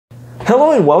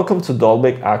Hello and welcome to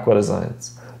Dolbeck Aqua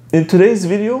Designs. In today's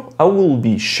video, I will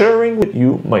be sharing with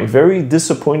you my very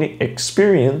disappointing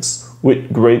experience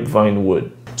with Grapevine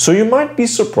wood. So you might be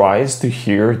surprised to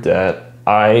hear that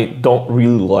I don't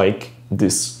really like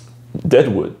this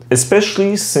deadwood,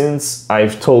 especially since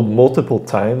I've told multiple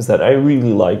times that I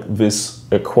really like this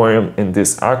aquarium and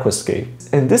this aquascape.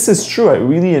 And this is true, I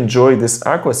really enjoy this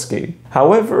aquascape.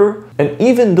 However, and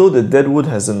even though the deadwood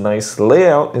has a nice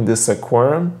layout in this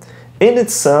aquarium, in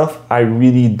itself, I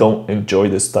really don't enjoy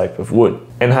this type of wood.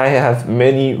 And I have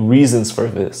many reasons for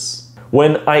this.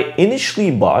 When I initially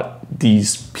bought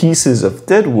these pieces of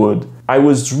deadwood, I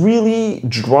was really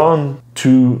drawn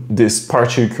to this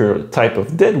particular type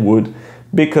of deadwood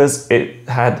because it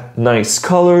had nice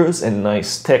colors and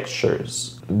nice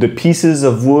textures. The pieces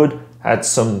of wood had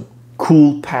some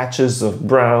cool patches of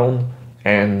brown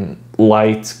and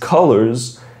light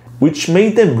colors, which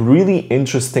made them really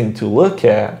interesting to look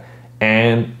at.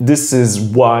 And this is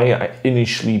why I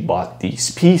initially bought these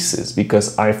pieces,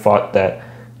 because I thought that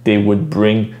they would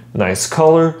bring nice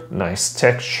color, nice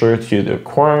texture to the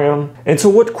aquarium. And so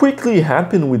what quickly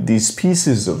happened with these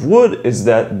pieces of wood is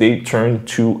that they turned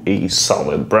to a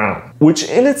solid brown, which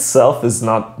in itself is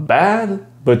not bad.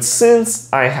 But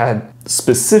since I had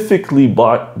specifically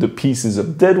bought the pieces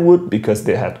of deadwood because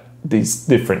they had these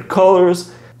different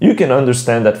colors, you can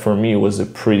understand that for me it was a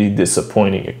pretty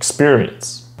disappointing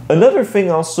experience. Another thing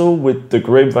also with the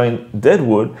Grapevine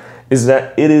deadwood is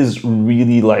that it is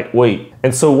really lightweight.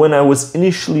 And so when I was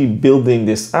initially building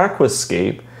this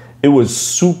aquascape, it was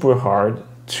super hard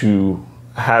to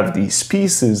have these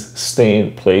pieces stay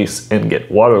in place and get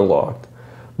waterlogged.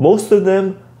 Most of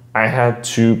them, I had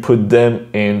to put them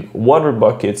in water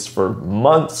buckets for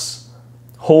months,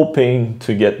 hoping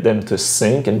to get them to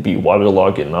sink and be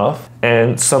waterlogged enough.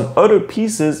 And some other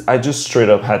pieces, I just straight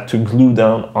up had to glue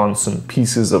down on some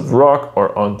pieces of rock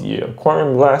or on the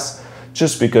aquarium glass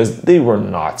just because they were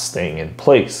not staying in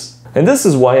place. And this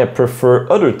is why I prefer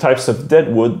other types of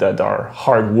deadwood that are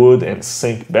hardwood and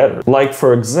sink better. Like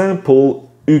for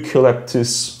example,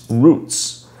 eucalyptus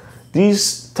roots.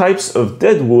 These types of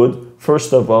deadwood,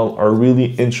 first of all, are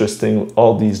really interesting with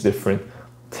all these different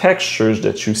textures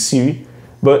that you see.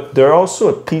 But they're also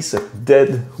a piece of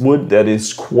dead wood that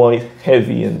is quite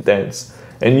heavy and dense.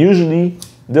 And usually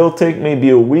they'll take maybe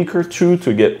a week or two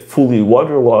to get fully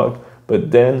waterlogged,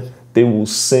 but then they will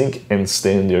sink and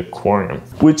stay in the aquarium,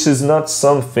 which is not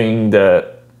something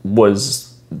that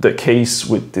was the case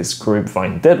with this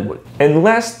Grapevine deadwood. And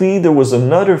lastly, there was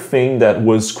another thing that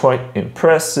was quite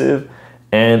impressive,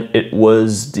 and it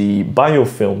was the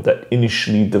biofilm that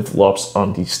initially develops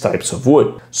on these types of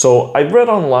wood. So I read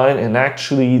online, and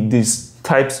actually these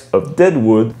types of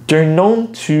deadwood, they're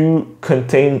known to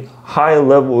contain high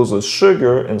levels of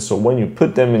sugar, and so when you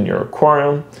put them in your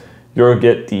aquarium, you'll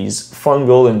get these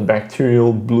fungal and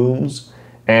bacterial blooms.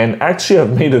 And actually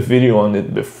I've made a video on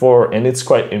it before, and it's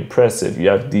quite impressive. You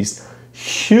have these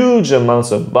huge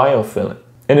amounts of biofilm.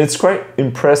 And it's quite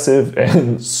impressive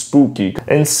and spooky.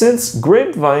 And since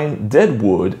Grapevine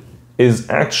deadwood is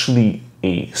actually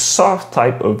a soft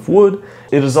type of wood,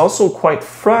 it is also quite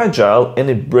fragile and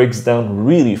it breaks down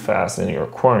really fast in your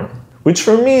aquarium. Which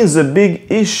for me is a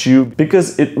big issue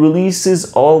because it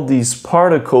releases all these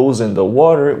particles in the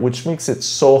water, which makes it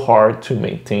so hard to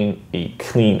maintain a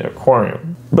clean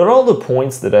aquarium. But all the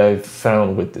points that I've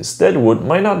found with this deadwood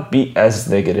might not be as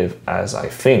negative as I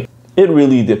think. It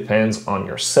really depends on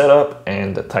your setup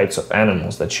and the types of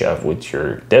animals that you have with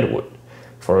your deadwood.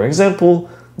 For example,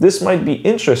 this might be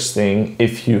interesting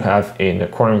if you have an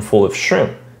aquarium full of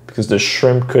shrimp, because the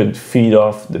shrimp could feed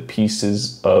off the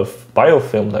pieces of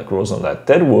biofilm that grows on that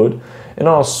deadwood and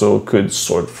also could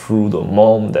sort through the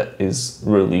mulm that is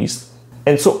released.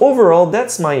 And so overall,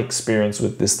 that's my experience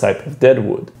with this type of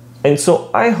deadwood. And so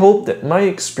I hope that my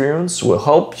experience will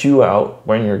help you out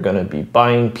when you're gonna be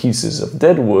buying pieces of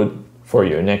deadwood for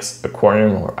your next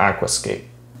aquarium or aquascape.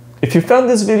 If you found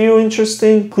this video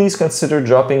interesting, please consider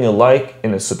dropping a like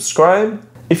and a subscribe.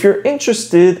 If you're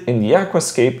interested in the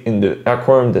aquascape in the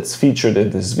aquarium that's featured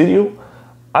in this video,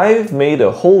 I've made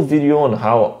a whole video on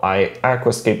how I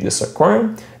aquascape this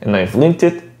aquarium, and I've linked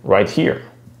it right here.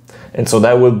 And so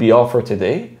that will be all for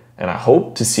today, and I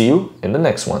hope to see you in the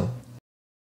next one.